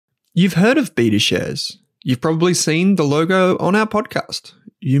You've heard of BetaShares. You've probably seen the logo on our podcast.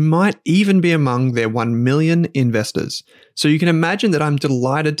 You might even be among their 1 million investors. So you can imagine that I'm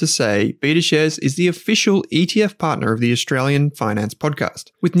delighted to say BetaShares is the official ETF partner of the Australian Finance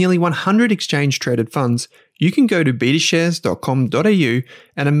Podcast. With nearly 100 exchange-traded funds, you can go to betashares.com.au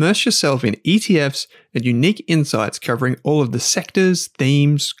and immerse yourself in ETFs and unique insights covering all of the sectors,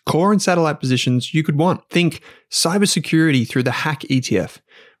 themes, core and satellite positions you could want. Think cybersecurity through the Hack ETF,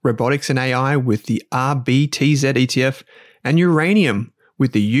 robotics and AI with the RBTZ ETF, and uranium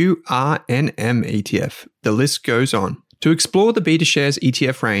with the URNM ETF. The list goes on. To explore the BetaShares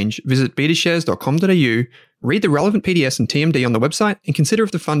ETF range, visit betashares.com.au, read the relevant PDS and TMD on the website, and consider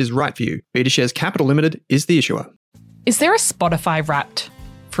if the fund is right for you. BetaShares Capital Limited is the issuer. Is there a Spotify Wrapped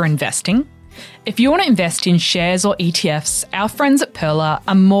for investing? If you want to invest in shares or ETFs, our friends at Pearler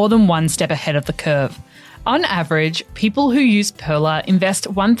are more than one step ahead of the curve. On average, people who use Pearler invest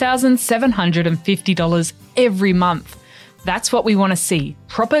 $1,750 every month. That's what we want to see,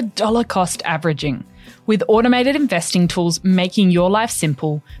 proper dollar cost averaging. With automated investing tools making your life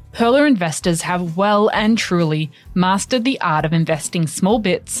simple, Pearler investors have well and truly mastered the art of investing small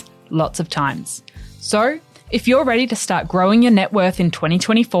bits, lots of times. So, if you're ready to start growing your net worth in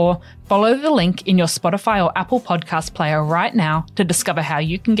 2024, follow the link in your Spotify or Apple podcast player right now to discover how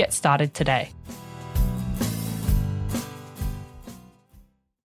you can get started today.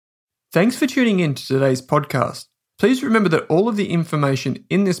 Thanks for tuning in to today's podcast. Please remember that all of the information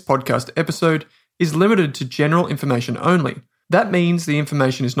in this podcast episode is limited to general information only. That means the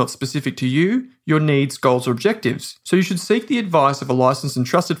information is not specific to you, your needs, goals, or objectives, so you should seek the advice of a licensed and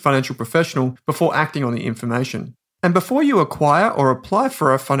trusted financial professional before acting on the information. And before you acquire or apply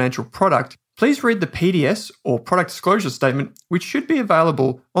for a financial product, please read the PDS or product disclosure statement, which should be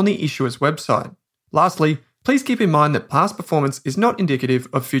available on the issuer's website. Lastly, please keep in mind that past performance is not indicative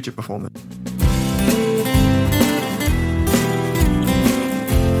of future performance.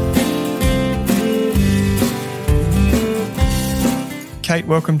 Kate,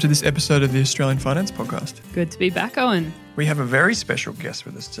 welcome to this episode of the Australian Finance Podcast. Good to be back, Owen. We have a very special guest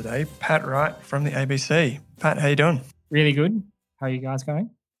with us today, Pat Wright from the ABC. Pat, how you doing? Really good. How are you guys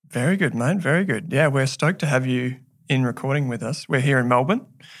going? Very good, mate. Very good. Yeah, we're stoked to have you in recording with us. We're here in Melbourne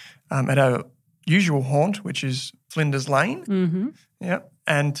at our usual haunt, which is Flinders Lane. Mm-hmm. Yeah.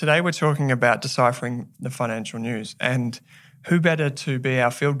 And today we're talking about deciphering the financial news. And who better to be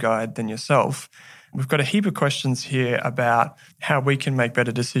our field guide than yourself? We've got a heap of questions here about how we can make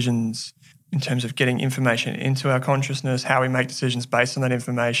better decisions in terms of getting information into our consciousness, how we make decisions based on that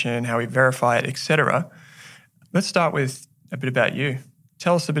information, how we verify it, etc. Let's start with a bit about you.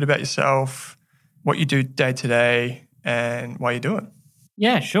 Tell us a bit about yourself, what you do day to day, and why you do it.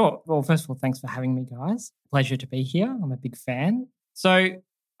 Yeah, sure. Well, first of all, thanks for having me, guys. Pleasure to be here. I'm a big fan. So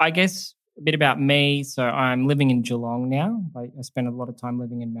I guess a bit about me. So I'm living in Geelong now. I spend a lot of time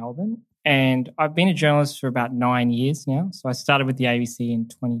living in Melbourne. And I've been a journalist for about 9 years now. So I started with the ABC in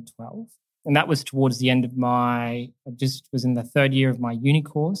 2012. And that was towards the end of I just was in the third year of my uni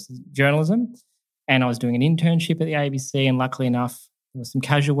course, journalism. And I was doing an internship at the ABC. And luckily enough, there was some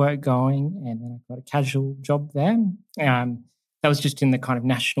casual work going. And then I got a casual job there. That was just in the kind of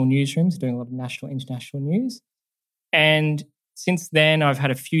national newsrooms, doing a lot of national, international news. And since then, I've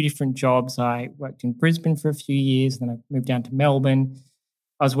had a few different jobs. I worked in Brisbane for a few years. Then I moved down to Melbourne.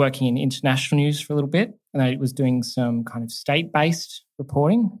 I was working in international news for a little bit, and I was doing some kind of state-based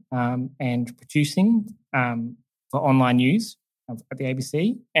reporting and producing for online news at the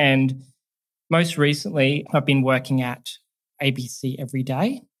ABC. And most recently, I've been working at ABC Every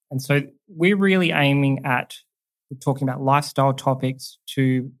Day. And so we're really aiming at talking about lifestyle topics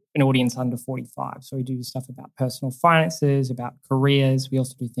to an audience under 45. So we do stuff about personal finances, about careers. We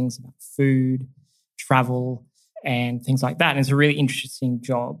also do things about food, travel, and things like that. And it's a really interesting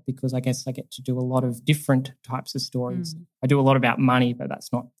job because I guess I get to do a lot of different types of stories. I do a lot about money, but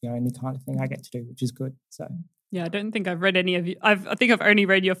that's not the only kind of thing I get to do, which is good. So Yeah, I don't think I've read any of you. I think I've only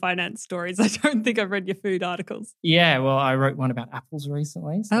read your finance stories. I don't think I've read your food articles. Yeah, well, I wrote one about apples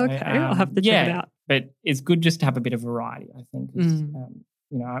recently. So, okay, I'll have to check it out. But it's good just to have a bit of variety, I think.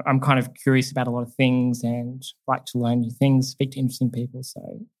 I'm kind of curious about a lot of things and like to learn new things, speak to interesting people. So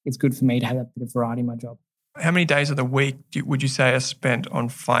it's good for me to have a bit of variety in my job. How many days of the week would you say are spent on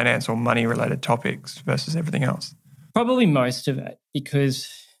finance or money-related topics versus everything else? Probably most of it, because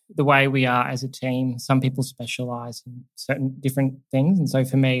the way we are as a team, some people specialise in certain different things. And so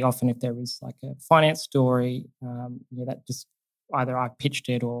for me, often if there is like a finance story, that just either I pitched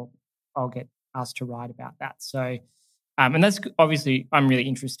it or I'll get asked to write about that. So, and that's obviously I'm really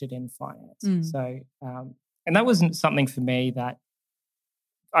interested in finance. So, and that wasn't something for me that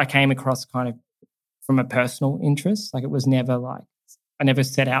I came across kind of from a personal interest. Like it was never like, I never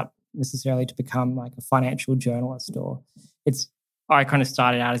set out necessarily to become like a financial journalist I kind of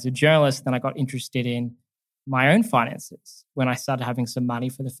started out as a journalist, then I got interested in my own finances when I started having some money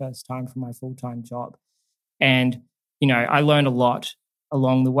for the first time from my full-time job. And, I learned a lot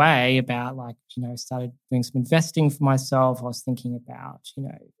along the way about started doing some investing for myself. I was thinking about,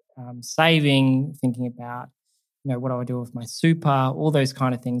 saving, thinking about, what do I do with my super, all those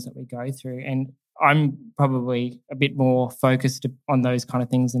kind of things that we go through. And I'm probably a bit more focused on those kind of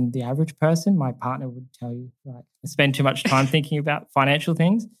things than the average person. My partner would tell you, I spend too much time thinking about financial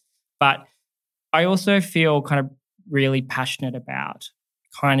things. But I also feel kind of really passionate about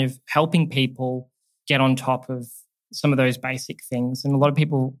kind of helping people get on top of some of those basic things. And a lot of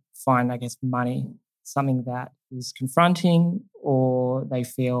people find, I guess, money something that is confronting, or they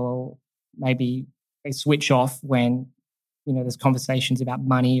feel maybe they switch off when there's conversations about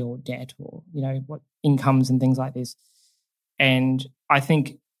money or debt or, what incomes and things like this. And I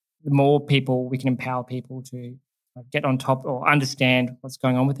think the more people we can empower people to get on top or understand what's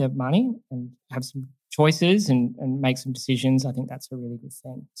going on with their money and have some choices and make some decisions, I think that's a really good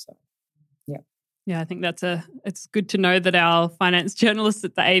thing. So, yeah. Yeah, I think it's good to know that our finance journalists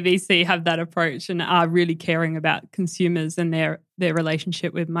at the ABC have that approach and are really caring about consumers and their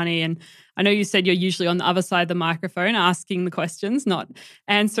relationship with money. And I know you said you're usually on the other side of the microphone asking the questions, not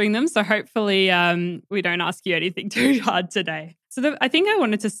answering them. So hopefully we don't ask you anything too hard today. So I think I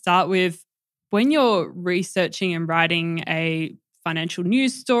wanted to start with, when you're researching and writing a financial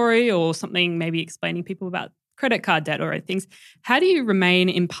news story or something, maybe explaining people about credit card debt or things, how do you remain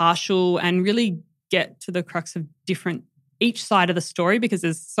impartial and really get to the crux of each side of the story, because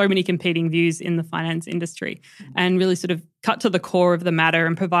there's so many competing views in the finance industry, and really sort of cut to the core of the matter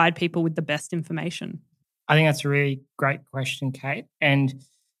and provide people with the best information? I think that's a really great question, Kate. And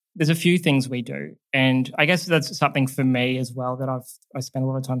there's a few things we do. And I guess that's something for me as well that I spend a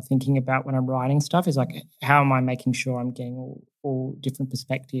lot of time thinking about when I'm writing stuff, is like, how am I making sure I'm getting all different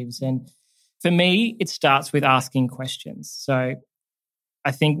perspectives? And for me, it starts with asking questions. So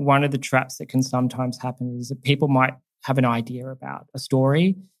I think one of the traps that can sometimes happen is that people might have an idea about a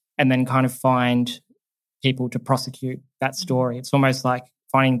story and then kind of find people to prosecute that story. It's almost like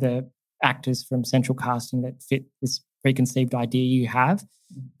finding the actors from central casting that fit this preconceived idea you have.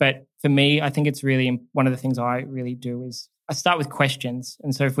 But for me, I think it's really, one of the things I really do is I start with questions.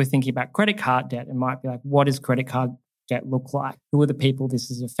 And so if we're thinking about credit card debt, it might be like, what does credit card debt look like? Who are the people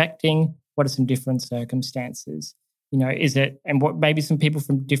this is affecting? What are some different circumstances? Is it, and what, maybe some people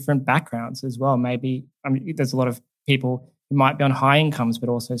from different backgrounds as well. Maybe, there's a lot of people who might be on high incomes but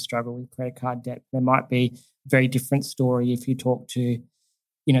also struggle with credit card debt. There might be a very different story if you talk to,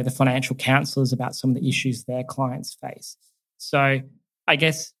 the financial counselors about some of the issues their clients face. So I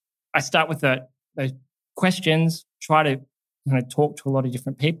guess I start with those questions, try to talk to a lot of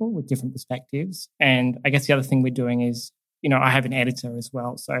different people with different perspectives. And I guess the other thing we're doing is, I have an editor as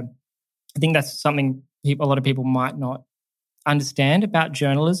well. So I think that's something a lot of people might not understand about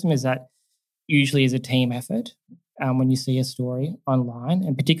journalism, is that usually is a team effort. When you see a story online,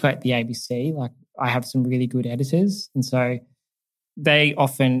 and particularly at the ABC, like I have some really good editors. And so they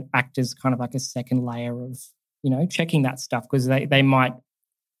often act as kind of like a second layer of, checking that stuff, because they might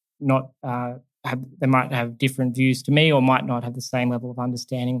not they might have different views to me, or might not have the same level of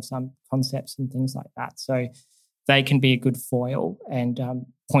understanding of some concepts and things like that. So they can be a good foil and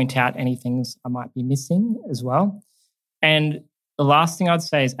point out any things I might be missing as well. And the last thing I'd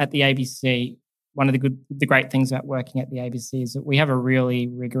say is, at the ABC, one of the great things about working at the ABC is that we have a really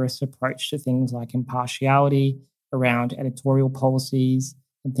rigorous approach to things like impartiality around editorial policies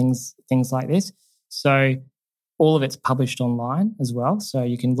and things like this. So all of it's published online as well. So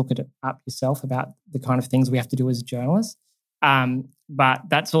you can look it up yourself about the kind of things we have to do as journalists. But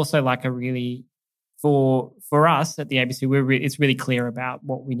that's also like a really, for us at the ABC, it's really clear about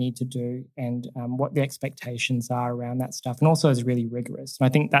what we need to do and what the expectations are around that stuff, and also is really rigorous. And I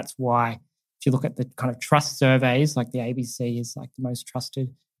think that's why, if you look at the kind of trust surveys, like the ABC is like the most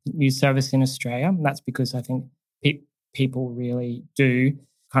trusted news service in Australia. And that's because I think people really do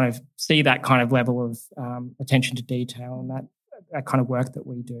kind of see that kind of level of attention to detail and that kind of work that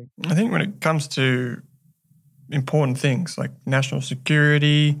we do. I think when it comes to important things like national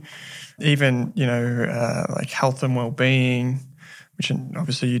security, even, like health and well-being, which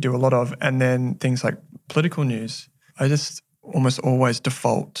obviously you do a lot of, and then things like political news, I just almost always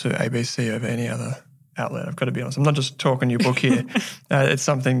default to ABC over any other outlet. I've got to be honest. I'm not just talking your book here. It's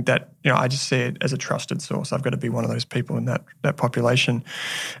something that, I just see it as a trusted source. I've got to be one of those people in that population.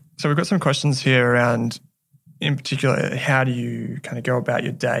 So we've got some questions here around, in particular, how do you kind of go about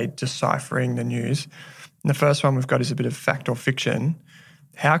your day deciphering the news? And the first one we've got is a bit of fact or fiction.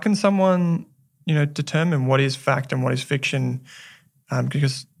 How can someone, determine what is fact and what is fiction?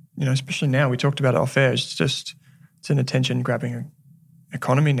 Because, especially now, we talked about it off air, it's an attention-grabbing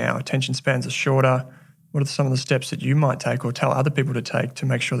economy now. Attention spans are shorter. What are some of the steps that you might take or tell other people to take to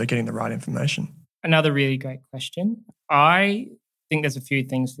make sure they're getting the right information? Another really great question. I think there's a few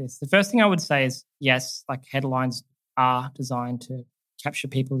things to this. The first thing I would say is, yes, like headlines are designed to capture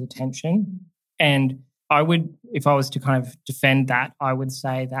people's attention. And I would, if I was to kind of defend that, I would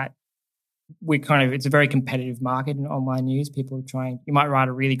say that it's a very competitive market in online news. People are trying, I might write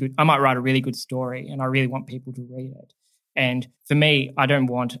a really good story and I really want people to read it. And for me, I don't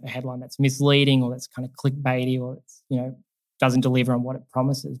want a headline that's misleading or that's kind of clickbaity or it's, doesn't deliver on what it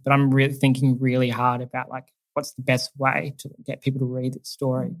promises. But I'm really thinking really hard about like what's the best way to get people to read the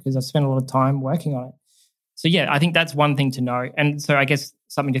story, because I've spent a lot of time working on it. So yeah, I think that's one thing to know. And so I guess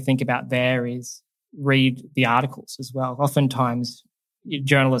something to think about there is read the articles as well. Oftentimes,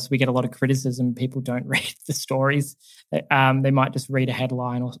 journalists, we get a lot of criticism. People don't read the stories. They might just read a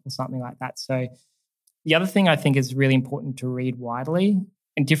headline or something like that. So the other thing I think is really important to read widely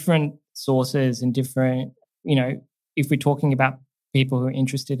and different sources and different, if we're talking about people who are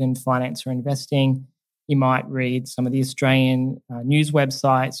interested in finance or investing, you might read some of the Australian news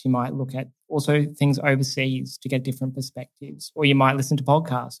websites. You might look at also things overseas to get different perspectives, or you might listen to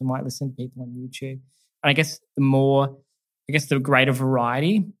podcasts and might listen to people on YouTube. And I guess the greater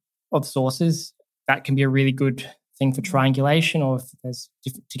variety of sources, that can be a really good thing for triangulation, or if there's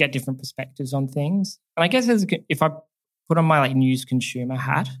to get different perspectives on things. And I guess if I put on my news consumer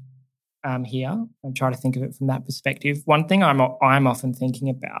hat here and try to think of it from that perspective, one thing I'm often thinking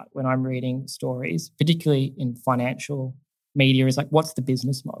about when I'm reading stories, particularly in financial media, is what's the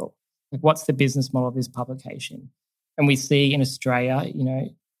business model? What's the business model of this publication? And we see in Australia,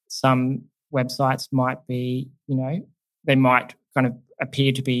 some websites might be, they might kind of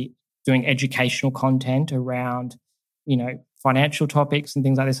appear to be doing educational content around, financial topics and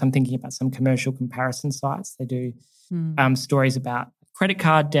things like this. I'm thinking about some commercial comparison sites. They do stories about credit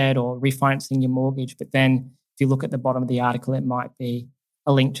card debt or refinancing your mortgage. But then if you look at the bottom of the article, it might be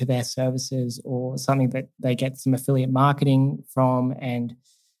a link to their services or something that they get some affiliate marketing from. And,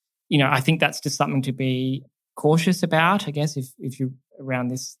 I think that's just something to be cautious about, I guess, if you're around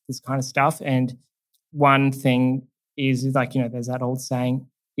this kind of stuff. And one thing is there's that old saying,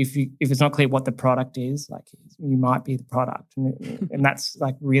 if it's not clear what the product is, you might be the product. And that's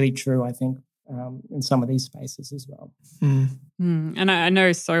really true, I think, in some of these spaces as well. And I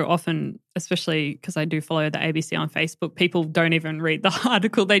know so often, especially because I do follow the ABC on Facebook, people don't even read the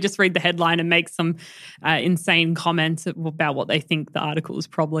article. They just read the headline and make some insane comments about what they think the article is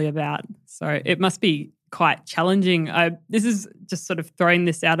probably about. So it must be quite challenging. This is just sort of throwing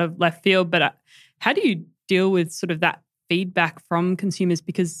this out of left field, but how do you deal with sort of that feedback from consumers,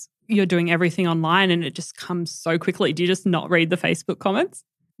 because you're doing everything online and it just comes so quickly? Do you just not read the Facebook comments?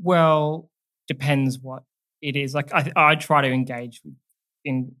 Well, depends what it is. I try to engage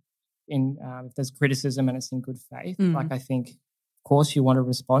in if there's criticism and it's in good faith. I think, of course, you want to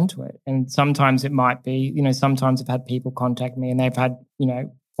respond to it. And sometimes it might be, sometimes I've had people contact me and they've had,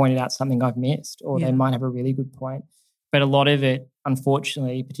 pointed out something I've missed, or they might have a really good point. But a lot of it,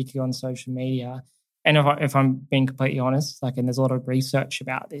 unfortunately, particularly on social media, and if I'm being completely honest, and there's a lot of research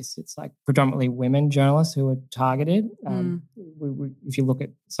about this, it's predominantly women journalists who are targeted. If you look at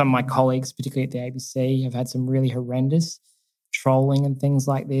some of my colleagues, particularly at the ABC, have had some really horrendous trolling and things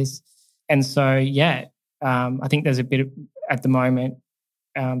like this. And so, I think there's a bit at the moment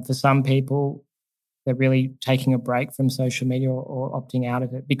for some people, they're really taking a break from social media or opting out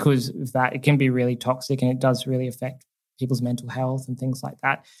of it because of that. It can be really toxic and it does really affect people's mental health and things like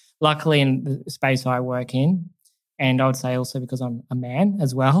that. Luckily, in the space I work in, and I would say also because I'm a man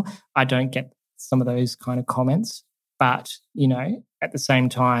as well, I don't get some of those kind of comments. But, at the same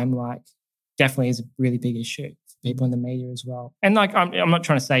time, definitely is a really big issue for people in the media as well. And I'm not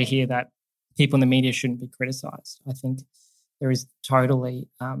trying to say here that people in the media shouldn't be criticised. I think there is totally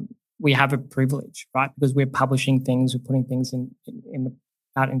we have a privilege, right? Because we're publishing things, we're putting things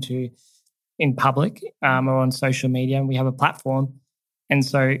out in public or on social media, and we have a platform. And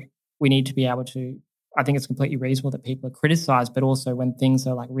so we need to be able to, I think it's completely reasonable that people are criticised, but also when things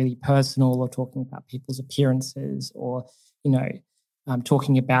are really personal or talking about people's appearances or,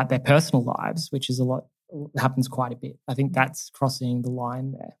 talking about their personal lives, which is happens quite a bit. I think that's crossing the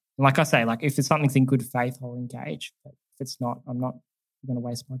line there. And like I say, if it's something's in good faith, I'll engage. But if it's not, I'm not going to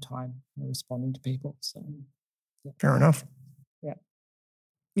waste my time responding to people. So, Fair enough. Yeah.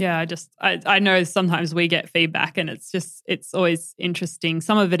 Yeah, I know sometimes we get feedback and it's always interesting.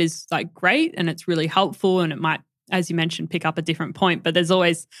 Some of it is like great and it's really helpful and it might, as you mentioned, pick up a different point, but there's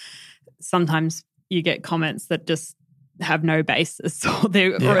always sometimes you get comments that just have no basis or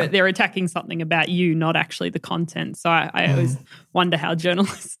they're attacking something about you, not actually the content. So I always wonder how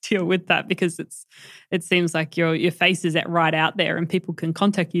journalists deal with that, because it seems like your face is right out there and people can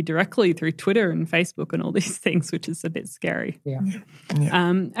contact you directly through Twitter and Facebook and all these things, which is a bit scary. Yeah.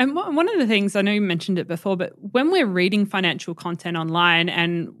 And one of the things, I know you mentioned it before, but when we're reading financial content online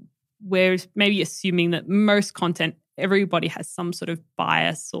and we're maybe assuming that most content, everybody has some sort of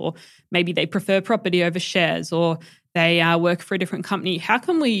bias, or maybe they prefer property over shares, or they work for a different company. How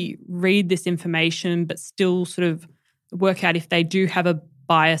can we read this information but still sort of work out if they do have a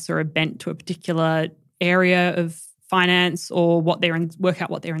bias or a bent to a particular area of finance, or work out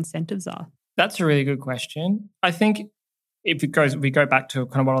what their incentives are? That's a really good question. I think if we go back to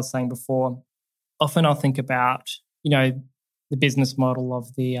kind of what I was saying before, often I'll think about, the business model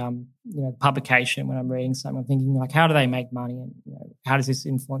of the publication when I'm reading something. I'm thinking like, how do they make money, and how does this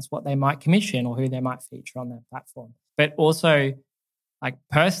influence what they might commission or who they might feature on their platform? But also, like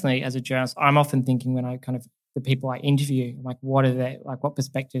personally as a journalist, I'm often thinking when I kind of the people I interview, I'm like, what are they like? What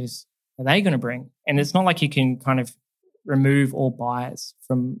perspectives are they going to bring? And it's not like you can kind of remove all bias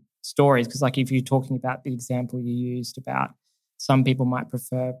from stories, because like if you're talking about the example you used about some people might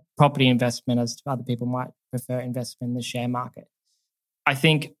prefer property investment as other people might prefer investment in the share market. I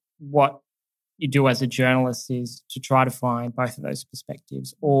think what you do as a journalist is to try to find both of those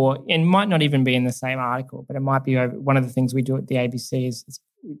perspectives, or it might not even be in the same article, but it might be over. One of the things we do at the ABC is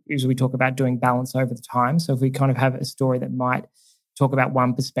we talk about doing balance over the time. So if we kind of have a story that might talk about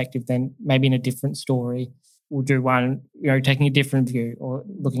one perspective, then maybe in a different story, we'll do one, taking a different view or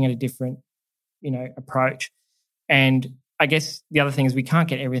looking at a different, approach. And I guess the other thing is we can't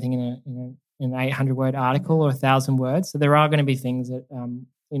get everything in an 800-word article or 1,000 words. So there are going to be things that,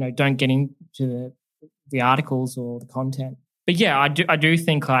 don't get into the articles or the content. But yeah, I do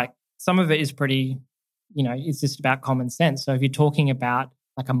think like some of it is pretty, it's just about common sense. So if you're talking about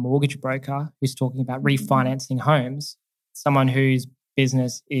like a mortgage broker who's talking about refinancing homes, someone whose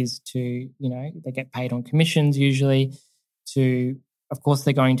business is to, they get paid on commissions usually of course,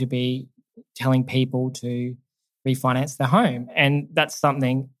 they're going to be telling people to refinance their home. And that's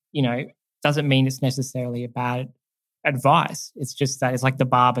something, doesn't mean it's necessarily a bad advice. It's just that it's like the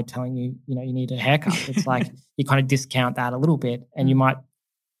barber telling you, you need a haircut. It's like you kind of discount that a little bit, and you might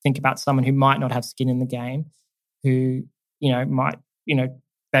think about someone who might not have skin in the game, who,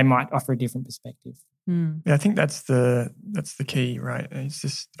 they might offer a different perspective. Yeah, I think that's the key, right? It's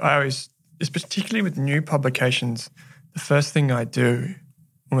just it's particularly with new publications, the first thing I do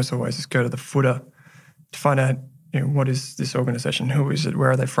almost always is go to the footer to find out, what is this organization? Who is it?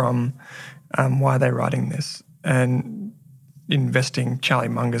 Where are they from? Why are they writing this? And investing, Charlie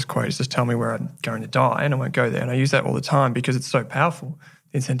Munger's quote is just tell me where I'm going to die and I won't go there. And I use that all the time because it's so powerful.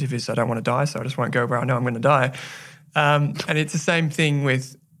 The incentive is I don't want to die, so I just won't go where I know I'm going to die. And it's the same thing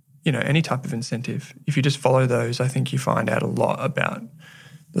with, any type of incentive. If you just follow those, I think you find out a lot about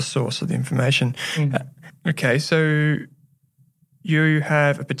the source of the information. Okay, so you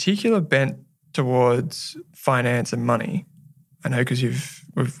have a particular bent towards finance and money. I know because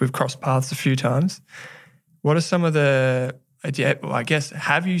we've crossed paths a few times. What are some of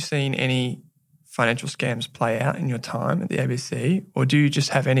have you seen any financial scams play out in your time at the ABC, or do you just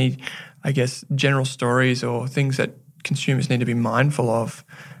have any, general stories or things that consumers need to be mindful of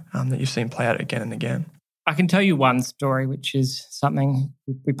that you've seen play out again and again? I can tell you one story, which is something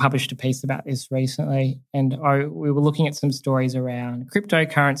we published a piece about this recently, and we were looking at some stories around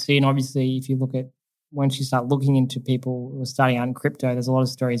cryptocurrency. And obviously, if you look at once you start looking into people who are starting out in crypto, there's a lot of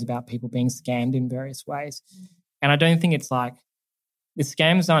stories about people being scammed in various ways. And I don't think it's like the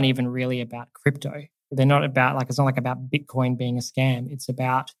scams aren't even really about crypto. They're not about it's not like about Bitcoin being a scam. It's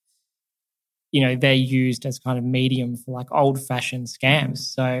about, they're used as kind of medium for like old-fashioned scams.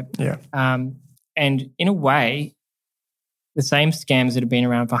 So yeah. And in a way, the same scams that have been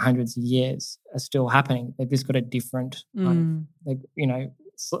around for hundreds of years are still happening. They've just got a different,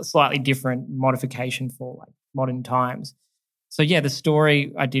 slightly different modification for like modern times. So yeah, the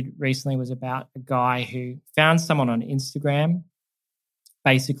story I did recently was about a guy who found someone on Instagram.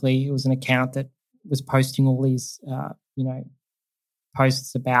 Basically, it was an account that was posting all these,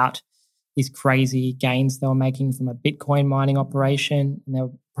 posts about these crazy gains they were making from a Bitcoin mining operation, and they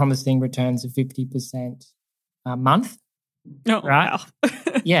were promising returns of 50% a month. Oh, right? Wow.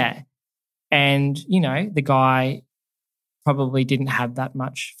 Yeah. And, the guy probably didn't have that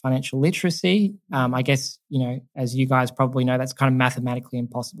much financial literacy. I guess, as you guys probably know, that's kind of mathematically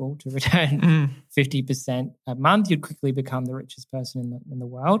impossible to return 50% a month. You'd quickly become the richest person in the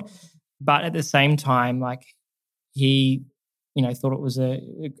world. But at the same time, like he, thought it was a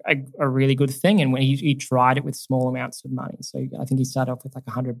really good thing. And when he tried it with small amounts of money. So I think he started off with like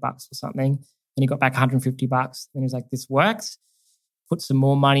 $100 or something. Then he got back $150. Then he was like, this works. Put some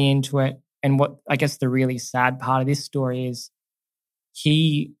more money into it. And what I guess the really sad part of this story is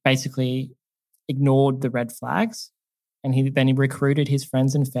he basically ignored the red flags, and he recruited his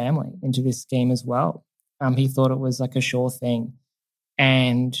friends and family into this scheme as well. He thought it was like a sure thing.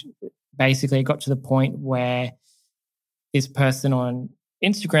 And basically it got to the point where this person on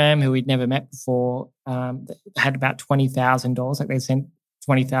Instagram who he'd never met before had about $20,000. Like they sent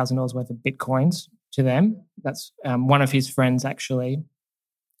 $20,000 worth of Bitcoins to them. That's one of his friends actually.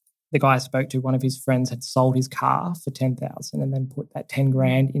 The guy I spoke to, one of his friends had sold his car for $10,000 and then put that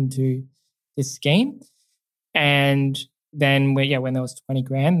 $10,000 into this scheme. And then when there was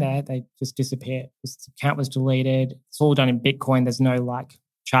 $20,000 there, they just disappeared. This account was deleted. It's all done in Bitcoin. There's no like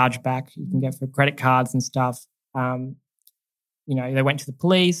chargeback you can get for credit cards and stuff. They went to the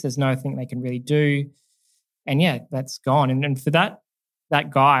police. There's nothing they can really do. And that's gone. And for that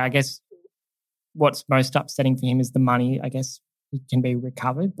guy, I guess what's most upsetting for him is the money, I guess, it can be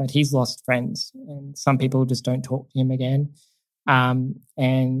recovered, but he's lost friends and some people just don't talk to him again. And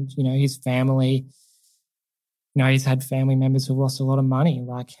his family, he's had family members who've lost a lot of money,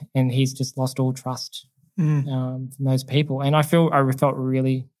 and he's just lost all trust from those people. And I felt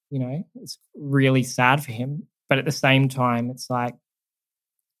really, it's really sad for him. But at the same time, it's like,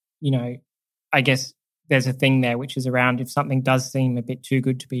 I guess there's a thing there which is around if something does seem a bit too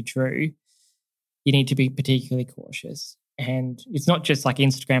good to be true, you need to be particularly cautious. And it's not just like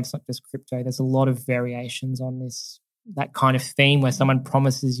Instagram, it's not just crypto. There's a lot of variations on that kind of theme where someone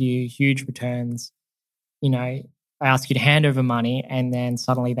promises you huge returns. I ask you to hand over money and then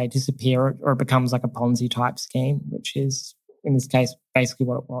suddenly they disappear, or it becomes like a Ponzi type scheme, which is in this case basically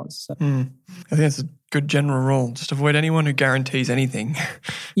what it was. So. I think that's a good general rule. Just avoid anyone who guarantees anything.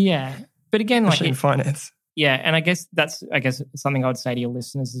 Yeah. But again, especially in finance. Yeah. And I guess that's something I would say to your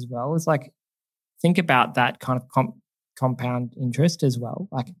listeners as well is like, think about that kind of compound interest as well.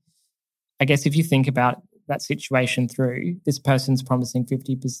 Like, I guess if you think about that situation through, this person's promising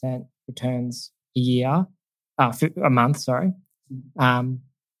 50% returns a month, sorry. I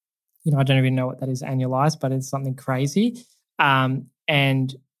don't even know what that is annualized, but it's something crazy.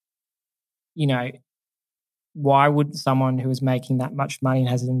 And why would someone who is making that much money and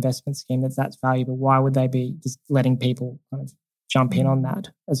has an investment scheme that's valuable, why would they be just letting people kind of jump in on that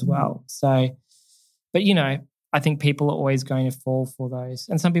as well? So, but I think people are always going to fall for those.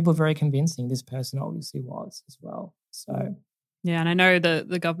 And some people are very convincing. This person obviously was as well. So, yeah, and I know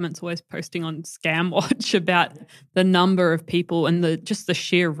the government's always posting on Scam Watch about the number of people and the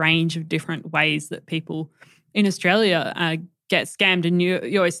sheer range of different ways that people in Australia get scammed. And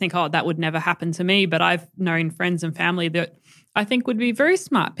you always think, oh, that would never happen to me. But I've known friends and family that I think would be very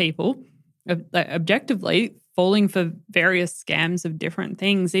smart people, objectively, falling for various scams of different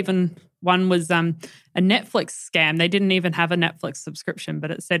things. Even one was a Netflix scam. They didn't even have a Netflix subscription,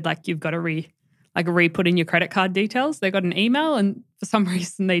 but it said like you've got to re-put in your credit card details. They got an email and for some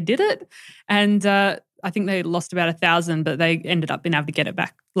reason they did it. And I think they lost about $1,000, but they ended up being able to get it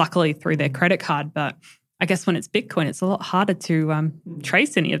back, luckily, through their credit card. But I guess when it's Bitcoin, it's a lot harder to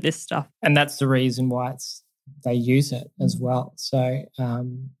trace any of this stuff. And that's the reason why they use it as well. So,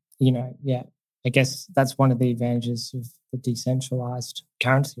 I guess that's one of the advantages of the decentralized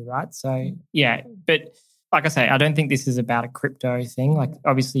currency, right? So, but like I say, I don't think this is about a crypto thing. Like,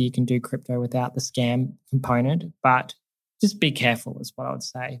 obviously, you can do crypto without the scam component, but just be careful is what I would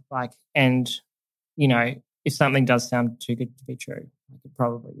say. Like, and, if something does sound too good to be true, like it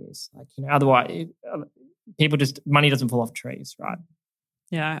probably is. Like, otherwise, money doesn't fall off trees, right?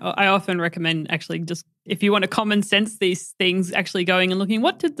 Yeah, I often recommend actually just if you want to common sense these things, actually going and looking,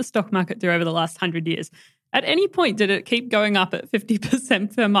 what did the stock market do over the last 100 years? At any point, did it keep going up at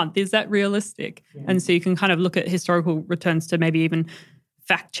 50% per month? Is that realistic? Yeah. And so you can kind of look at historical returns to maybe even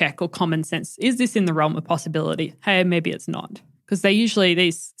fact check or common sense. Is this in the realm of possibility? Hey, maybe it's not. Because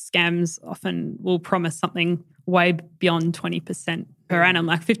these scams often will promise something way beyond 20% per annum,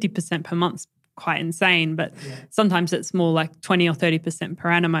 like 50% per month. Quite insane, but sometimes it's more like 20 or 30%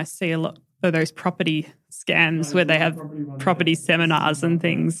 per annum. I see a lot of those property scams where they have property seminars and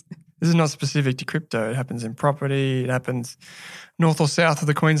things. This is not specific to crypto. It happens in property. It happens north or south of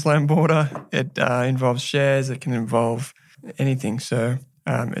the Queensland border. It involves shares. It can involve anything. So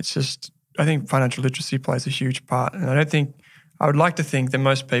it's just I think financial literacy plays a huge part. And I would like to think that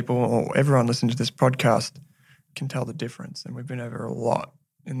most people or everyone listening to this podcast can tell the difference. And we've been over a lot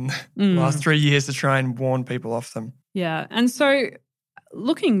in the last 3 years to try and warn people off them. Yeah. And so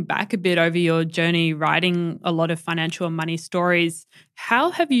looking back a bit over your journey, writing a lot of financial and money stories,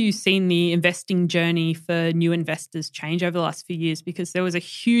 how have you seen the investing journey for new investors change over the last few years? Because there was a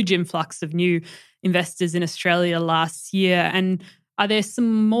huge influx of new investors in Australia last year. And are there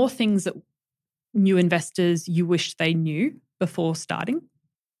some more things that new investors you wish they knew before starting?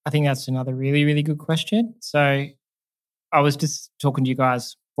 I think that's another really, really good question. So I was just talking to you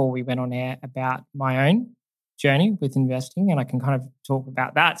guys before we went on air about my own journey with investing, and I can kind of talk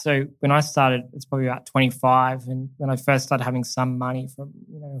about that. So when I started, it's probably about 25, and when I first started having some money from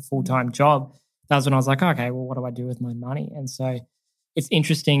a full-time job, that was when I was like, okay, well, what do I do with my money? And so it's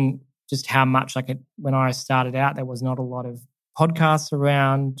interesting just how much when I started out, there was not a lot of podcasts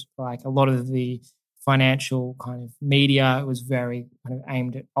around, like a lot of the financial kind of media was very kind of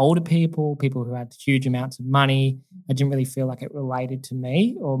aimed at older people who had huge amounts of money. I didn't really feel like it related to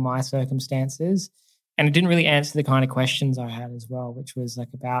me or my circumstances. And it didn't really answer the kind of questions I had as well, which was like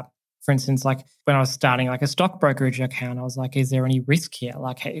about, for instance, like when I was starting like a stock brokerage account, I was like, is there any risk here?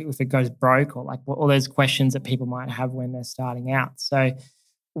 Like hey, if it goes broke, or like all those questions that people might have when they're starting out. So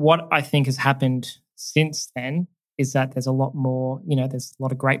what I think has happened since then is that there's a lot more, there's a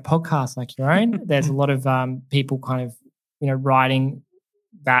lot of great podcasts like your own. There's a lot of people kind of, writing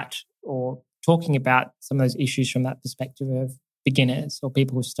that or talking about some of those issues from that perspective of beginners or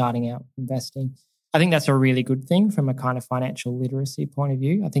people who are starting out investing. I think that's a really good thing from a kind of financial literacy point of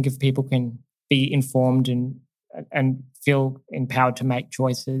view. I think if people can be informed and feel empowered to make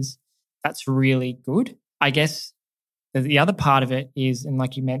choices, that's really good. I guess the other part of it is, and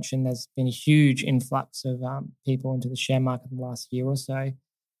like you mentioned, there's been a huge influx of people into the share market in the last year or so.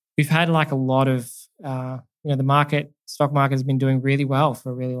 We've had like a lot of, the stock market has been doing really well for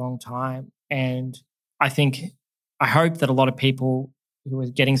a really long time. And I hope that a lot of people who are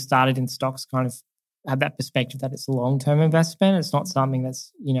getting started in stocks kind of have that perspective that it's a long-term investment. It's not something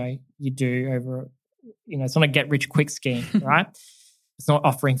that's, you do over, it's not a get-rich-quick scheme, right? It's not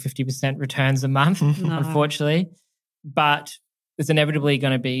offering 50% returns a month, unfortunately. But there's inevitably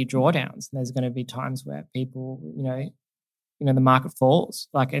going to be drawdowns, and there's going to be times where people, the market falls.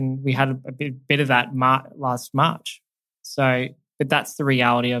 And we had a bit of that last March. So, but that's the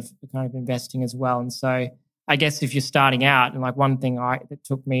reality of kind of investing as well. And so I guess if you're starting out, and like one thing that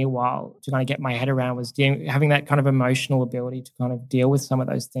took me a while to kind of get my head around was having that kind of emotional ability to kind of deal with some of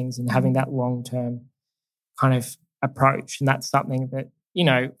those things and having that long-term kind of approach. And that's something that,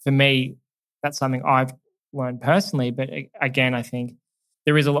 for me, that's something I've learned personally. But again, I think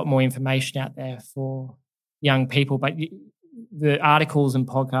there is a lot more information out there for young people, but the articles and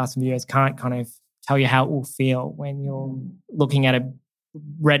podcasts and videos can't kind of tell you how it will feel when you're looking at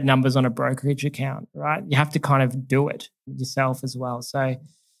red numbers on a brokerage account, right? You have to kind of do it yourself as well. So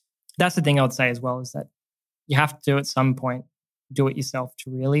that's the thing I would say as well, is that you have to at some point do it yourself to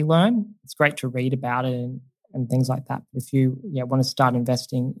really learn. It's great to read about it and things like that. But if you want to start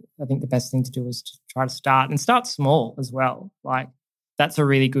investing, I think the best thing to do is to try to start small as well. Like that's a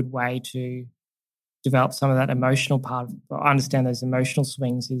really good way to develop some of that emotional part. I understand those emotional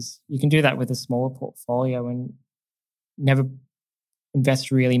swings is you can do that with a smaller portfolio and never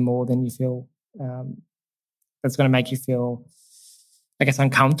invest really more than you feel that's going to make you feel, I guess,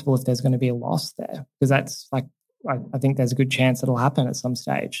 uncomfortable if there's going to be a loss there. Because that's like, I think there's a good chance it'll happen at some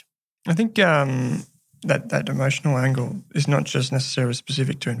stage. I think that emotional angle is not just necessarily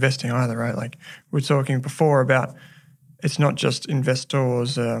specific to investing either, right? Like we were talking before about it's not just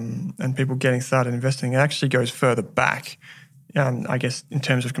investors and people getting started investing. It actually goes further back. I guess in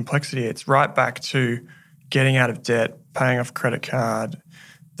terms of complexity, it's right back to getting out of debt, paying off a credit card.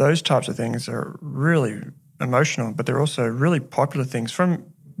 Those types of things are really emotional, but they're also really popular things.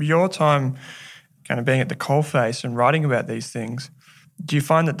 From your time kind of being at the coalface and writing about these things, do you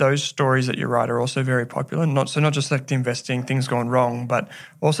find that those stories that you write are also very popular? Not just like the investing, things gone wrong, but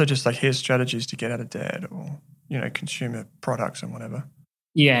also just like here's strategies to get out of debt or, consumer products and whatever.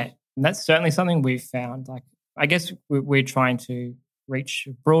 Yeah, and that's certainly something we've found. Like, I guess we're trying to reach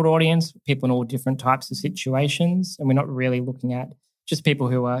a broad audience, people in all different types of situations, and we're not really looking at just people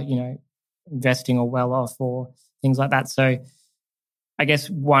who are, investing or well off or things like that. So I guess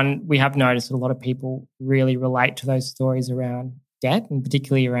we have noticed that a lot of people really relate to those stories around debt and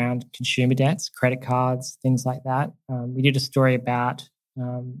particularly around consumer debts, credit cards, things like that. We did a story about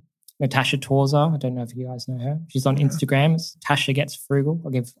Natasha Torza. I don't know if you guys know her. She's on Instagram. It's Tasha Gets Frugal.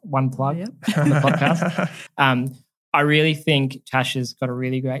 I'll give one plug on the podcast. I really think Tasha's got a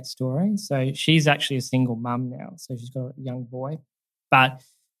really great story. So she's actually a single mum now. So she's got a young boy, but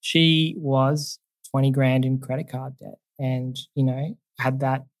she was 20 grand in credit card debt and, had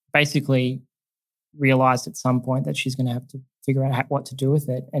that, basically realized at some point that she's going to have to figure out what to do with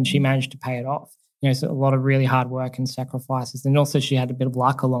it. And she managed to pay it off. So a lot of really hard work and sacrifices. And also she had a bit of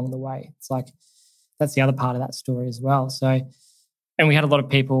luck along the way. It's like, that's the other part of that story as well. So, and we had a lot of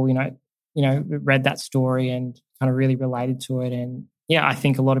people, read that story and kind of really related to it. And yeah, I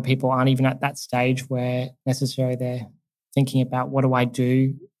think a lot of people aren't even at that stage where necessarily they're thinking about what do I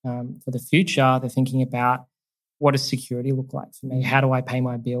do for the future. They're thinking about what does security look like for me? How do I pay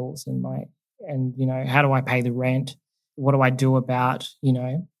my bills and how do I pay the rent? What do I do about,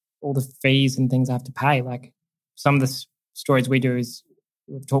 all the fees and things I have to pay? Like some of the stories we do is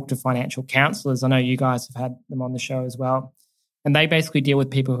we've talked to financial counselors. I know you guys have had them on the show as well. And they basically deal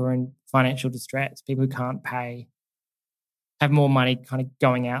with people who are in financial distress, people who can't pay, have more money kind of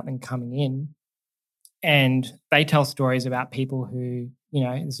going out than coming in. And they tell stories about people who,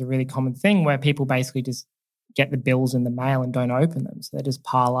 it's a really common thing where people basically just get the bills in the mail and don't open them. So they just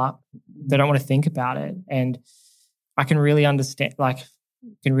pile up. They don't want to think about it. And I can really understand, that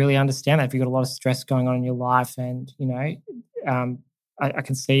if you've got a lot of stress going on in your life and, I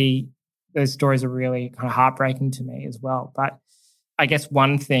can see those stories are really kind of heartbreaking to me as well. But I guess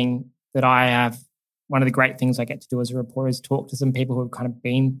one of the great things I get to do as a reporter is talk to some people who have kind of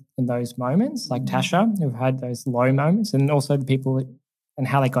been in those moments, like Tasha, who've had those low moments, and also the people and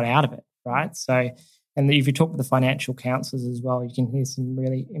how they got out of it, right? So, and if you talk to the financial counselors as well, you can hear some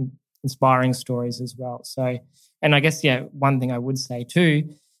really inspiring stories as well. So, and I guess, one thing I would say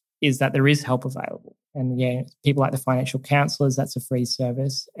too is that there is help available. And people like the financial counselors, that's a free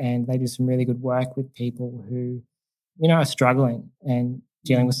service, and they do some really good work with people who, are struggling and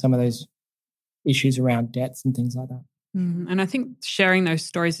dealing with some of those issues around debts and things like that. And I think sharing those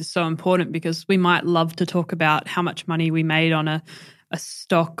stories is so important because we might love to talk about how much money we made on a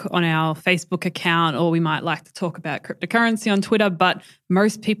stock on our Facebook account, or we might like to talk about cryptocurrency on Twitter, but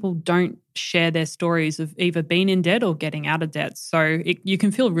most people don't share their stories of either being in debt or getting out of debt. So you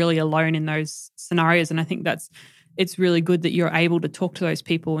can feel really alone in those scenarios. And I think it's really good that you're able to talk to those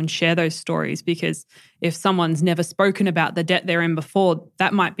people and share those stories, because if someone's never spoken about the debt they're in before,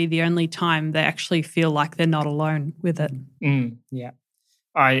 that might be the only time they actually feel like they're not alone with it. Yeah.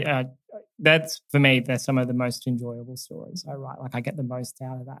 That's, for me, they're some of the most enjoyable stories I write. Like I get the most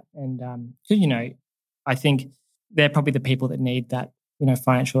out of that. And, I think they're probably the people that need that,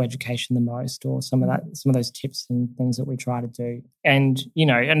 financial education the most, or some of those tips and things that we try to do. And,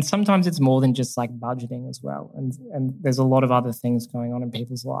 and sometimes it's more than just like budgeting as well. And there's a lot of other things going on in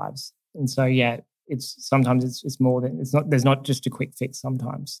people's lives. And so, it's more than, there's not just a quick fix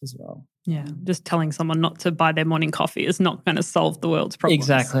sometimes as well. Yeah. Just telling someone not to buy their morning coffee is not going to solve the world's problems.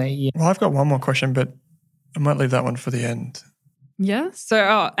 Exactly. Yeah. Well, I've got one more question, but I might leave that one for the end. Yeah.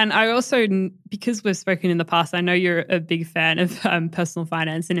 So, and I also, because we've spoken in the past, I know you're a big fan of personal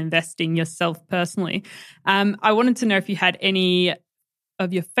finance and investing yourself personally. I wanted to know if you had any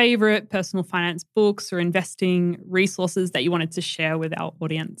of your favorite personal finance books or investing resources that you wanted to share with our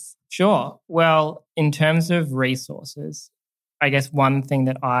audience. Sure. Well, in terms of resources, I guess one thing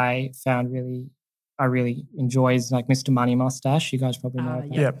that I found I really enjoy is like Mr. Money Mustache. You guys probably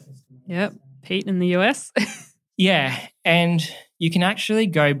know. Yep. Pete in the US. Yeah. And you can actually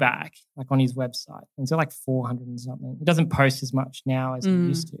go back like on his website. And it's like 400 and something. He doesn't post as much now as he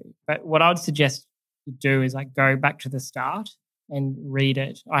used to. But what I would suggest you do is like go back to the start and read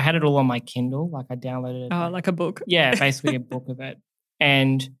it. I had it all on my Kindle. Like I downloaded it. Oh, like a book. Yeah, basically a book of it.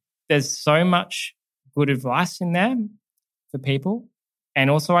 And there's so much good advice in there for people. And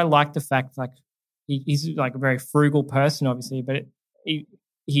also I like the fact like he's like a very frugal person, obviously, but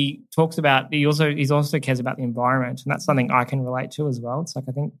he talks about, he also cares about the environment, and that's something I can relate to as well. It's like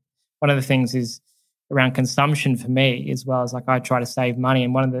I think one of the things is around consumption for me as well, as like I try to save money,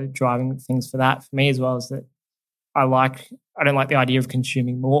 and one of the driving things for that for me as well is that I don't like the idea of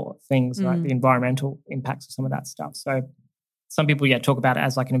consuming more things, like the environmental impacts of some of that stuff. So some people talk about it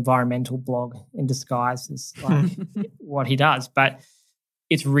as like an environmental blog in disguise, is like what he does, but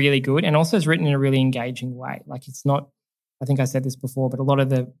it's really good, and also it's written in a really engaging way. Like it's not, I think I said this before, but a lot of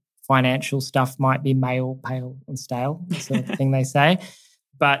the financial stuff might be male, pale and stale, sort of thing they say,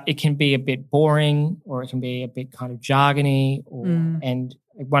 but it can be a bit boring, or it can be a bit kind of jargony. And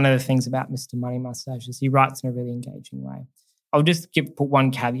one of the things about Mr. Money Mustache is he writes in a really engaging way. I'll just put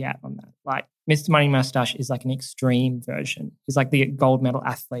one caveat on that. Like Mr. Money Mustache is like an extreme version. He's like the gold medal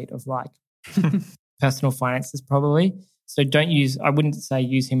athlete of like personal finances probably. So I wouldn't say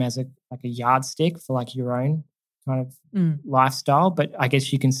use him as a yardstick for like your own kind of lifestyle, but I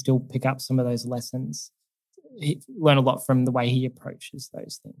guess you can still pick up some of those lessons. Learn a lot from the way he approaches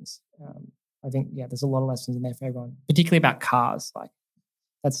those things. I think, there's a lot of lessons in there for everyone, particularly about cars. Like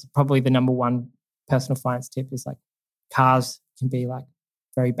that's probably the number one personal finance tip is like cars can be like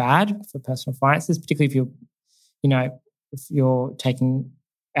very bad for personal finances, particularly if you're taking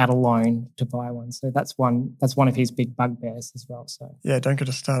out a loan to buy one. So that's one of his big bugbears as well. So yeah, don't get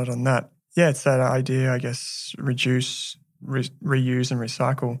us started on that. Yeah, it's that idea, I guess, reduce, reuse and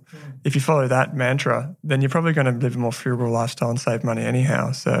recycle. If you follow that mantra, then you're probably going to live a more frugal lifestyle and save money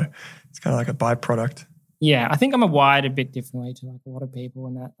anyhow. So it's kind of like a byproduct. Yeah, I think I'm wired a bit differently to like a lot of people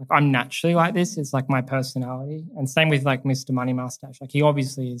in that. Like I'm naturally like this. It's like my personality. And same with like Mr. Money Mustache. Like he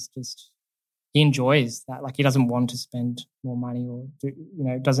obviously is just, he enjoys that. Like he doesn't want to spend more money or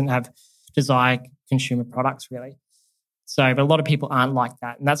doesn't have desire consumer products really. So, but a lot of people aren't like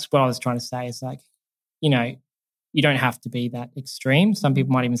that. And that's what I was trying to say is like, you don't have to be that extreme. Some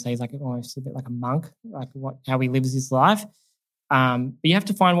people might even say he's like almost a bit like a monk, like how he lives his life. But you have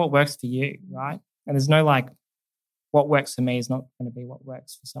to find what works for you, right? And there's no like, what works for me is not going to be what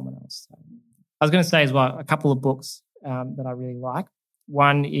works for someone else. So I was going to say as well, a couple of books that I really like.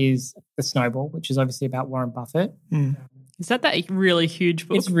 One is The Snowball, which is obviously about Warren Buffett. Is that really huge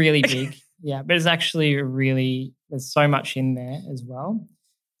book? It's really big, yeah. But it's actually there's so much in there as well.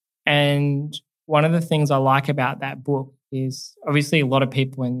 And one of the things I like about that book is obviously a lot of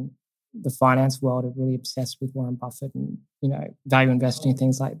people in the finance world are really obsessed with Warren Buffett and, value investing,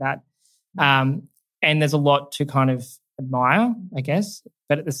 things like that. And there's a lot to kind of admire, I guess.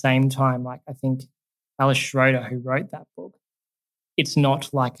 But at the same time, like I think Alice Schroeder, who wrote that book, it's not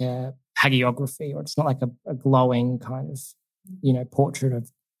like a hagiography or it's not like a glowing kind of, portrait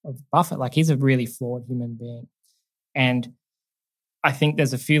of Buffett. Like he's a really flawed human being. And I think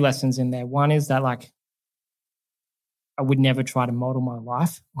there's a few lessons in there. One is that like I would never try to model my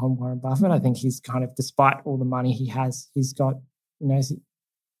life on Warren Buffett. I think he's kind of, despite all the money he has, he's got, there's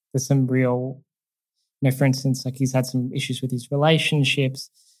some real, for instance, like he's had some issues with his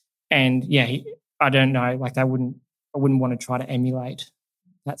relationships. And I don't know, like I wouldn't want to try to emulate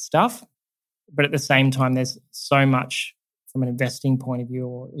that stuff. But at the same time, there's so much from an investing point of view,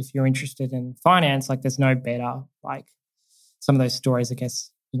 or if you're interested in finance, like there's no better, like some of those stories, I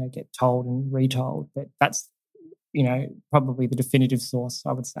guess, get told and retold. But that's, probably the definitive source,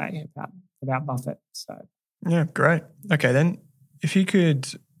 I would say, about Buffett. So yeah, great. Okay, then if you could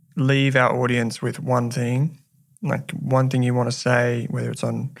leave our audience with one thing, like one thing you want to say, whether it's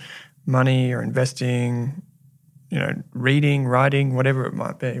on money or investing, reading, writing, whatever it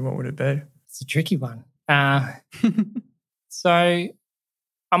might be, what would it be? It's a tricky one. So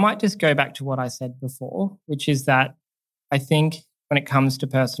I might just go back to what I said before, which is that I think when it comes to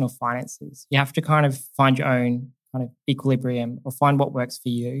personal finances, you have to kind of find your own kind of equilibrium or find what works for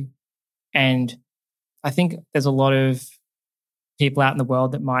you. And I think there's a lot of people out in the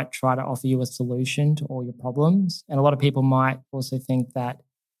world that might try to offer you a solution to all your problems. And a lot of people might also think that,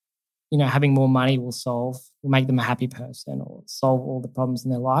 having more money will make them a happy person or solve all the problems in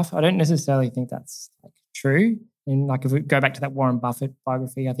their life. I don't necessarily think that's like true. And like if we go back to that Warren Buffett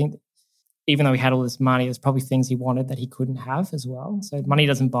biography, I think that even though he had all this money, there's probably things he wanted that he couldn't have as well. So money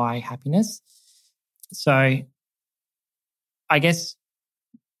doesn't buy happiness. So I guess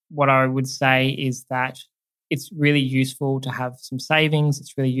what I would say is that it's really useful to have some savings.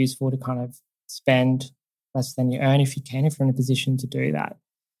 It's really useful to kind of spend less than you earn if you can, if you're in a position to do that.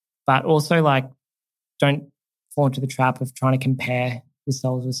 But also like don't fall into the trap of trying to compare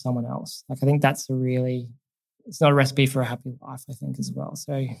yourselves with someone else. Like I think that's it's not a recipe for a happy life, I think, as well.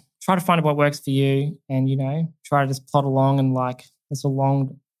 So try to find what works for you and, try to just plot along and like it's a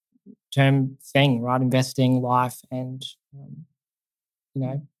long-term thing, right? Investing, life and,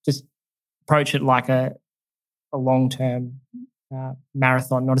 just approach it like a long-term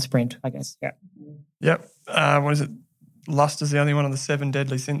marathon, not a sprint, I guess. Yeah. Yep. What is it? Lust is the only one of the 7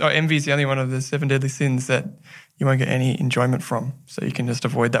 deadly sins. Envy is the only one of the 7 deadly sins that you won't get any enjoyment from. So you can just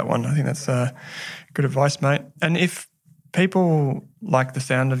avoid that one. I think that's good advice, mate. And if people like the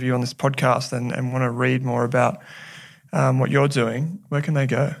sound of you on this podcast and want to read more about what you're doing, where can they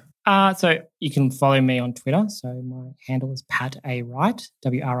go? So you can follow me on Twitter. So my handle is Pat A. Wright,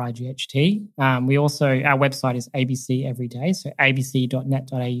 WRIGHT. Our website is ABC Everyday, so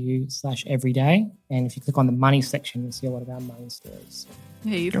abc.net.au/everyday. And if you click on the money section, you'll see a lot of our money stories.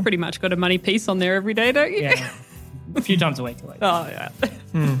 Yeah, you've pretty much got a money piece on there every day, don't you? Yeah, a few times a week at least. Oh, yeah.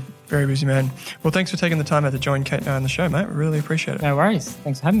 Very busy man. Well, thanks for taking the time out to join Kate and I on the show, mate. We really appreciate it. No worries.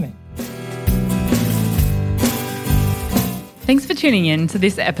 Thanks for having me. Thanks for tuning in to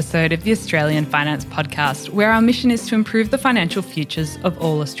this episode of the Australian Finance Podcast, where our mission is to improve the financial futures of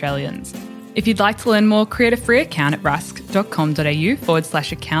all Australians. If you'd like to learn more, create a free account at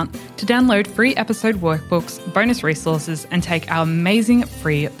rask.com.au/account to download free episode workbooks, bonus resources, and take our amazing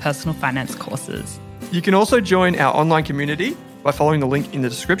free personal finance courses. You can also join our online community by following the link in the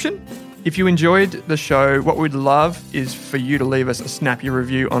description. If you enjoyed the show, what we'd love is for you to leave us a snappy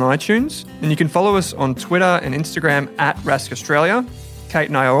review on iTunes. And you can follow us on Twitter and Instagram at Rask Australia. Kate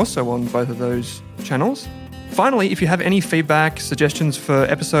and I are also on both of those channels. Finally, if you have any feedback, suggestions for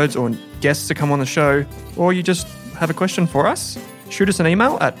episodes or guests to come on the show, or you just have a question for us, shoot us an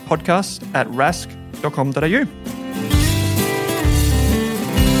email at podcast@rask.com.au.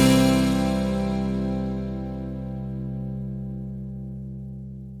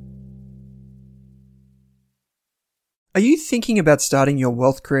 Are you thinking about starting your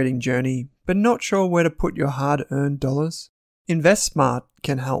wealth creating journey, but not sure where to put your hard-earned dollars? InvestSmart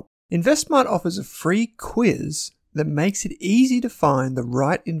can help. InvestSmart offers a free quiz that makes it easy to find the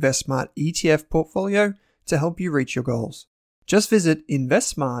right InvestSmart ETF portfolio to help you reach your goals. Just visit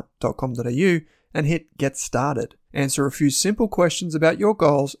investsmart.com.au and hit Get Started. Answer a few simple questions about your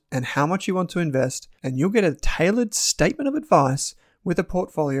goals and how much you want to invest, and you'll get a tailored statement of advice with a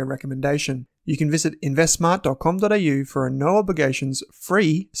portfolio recommendation. You can visit investsmart.com.au for a no obligations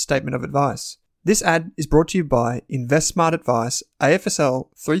free statement of advice. This ad is brought to you by InvestSmart Advice,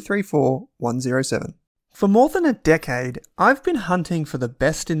 AFSL 334107. For more than a decade, I've been hunting for the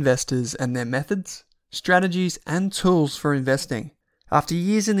best investors and their methods, strategies, and tools for investing. After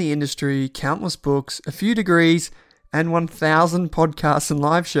years in the industry, countless books, a few degrees, and 1,000 podcasts and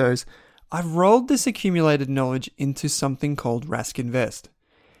live shows, I've rolled this accumulated knowledge into something called Rask Invest.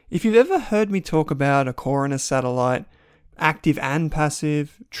 If you've ever heard me talk about a core and a satellite, active and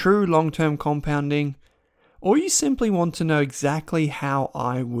passive, true long-term compounding, or you simply want to know exactly how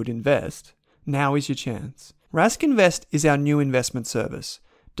I would invest, now is your chance. Rask Invest is our new investment service,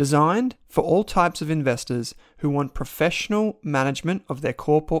 designed for all types of investors who want professional management of their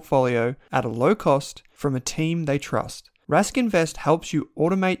core portfolio at a low cost from a team they trust. Rask Invest helps you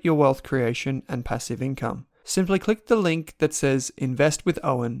automate your wealth creation and passive income. Simply click the link that says Invest with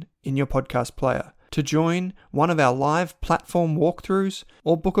Owen in your podcast player to join one of our live platform walkthroughs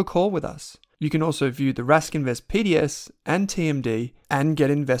or book a call with us. You can also view the Rask Invest PDS and TMD and get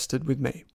invested with me.